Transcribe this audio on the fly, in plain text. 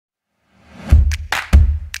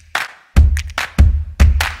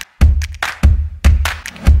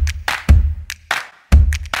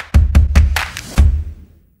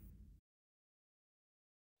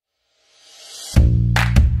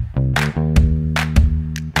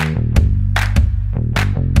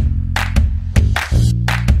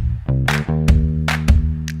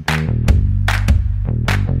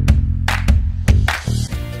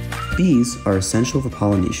Bees are essential for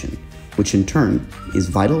pollination, which in turn is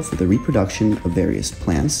vital for the reproduction of various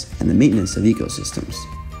plants and the maintenance of ecosystems.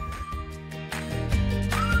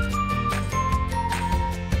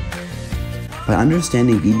 By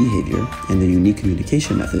understanding bee behavior and their unique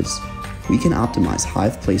communication methods, we can optimize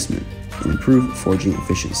hive placement and improve foraging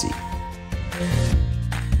efficiency.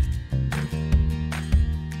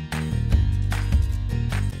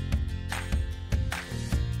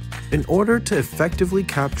 In order to effectively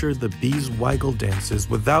capture the bees' waggle dances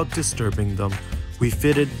without disturbing them, we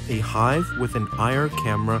fitted a hive with an IR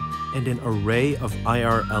camera and an array of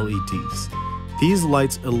IR LEDs. These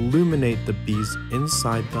lights illuminate the bees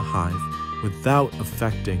inside the hive without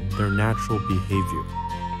affecting their natural behavior.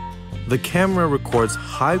 The camera records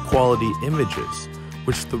high-quality images,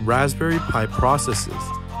 which the Raspberry Pi processes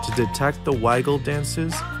to detect the waggle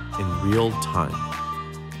dances in real time.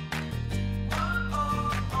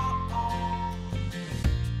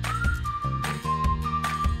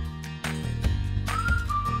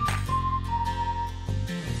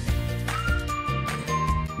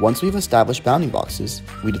 Once we've established bounding boxes,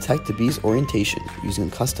 we detect the bee's orientation using a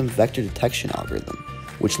custom vector detection algorithm,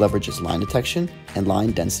 which leverages line detection and line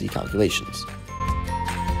density calculations.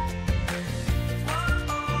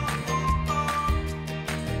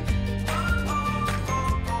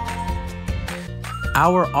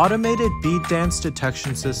 Our automated bee dance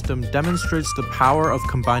detection system demonstrates the power of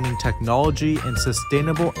combining technology and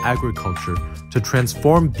sustainable agriculture to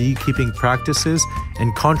transform beekeeping practices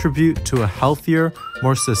and contribute to a healthier,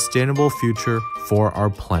 more sustainable future for our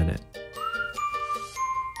planet.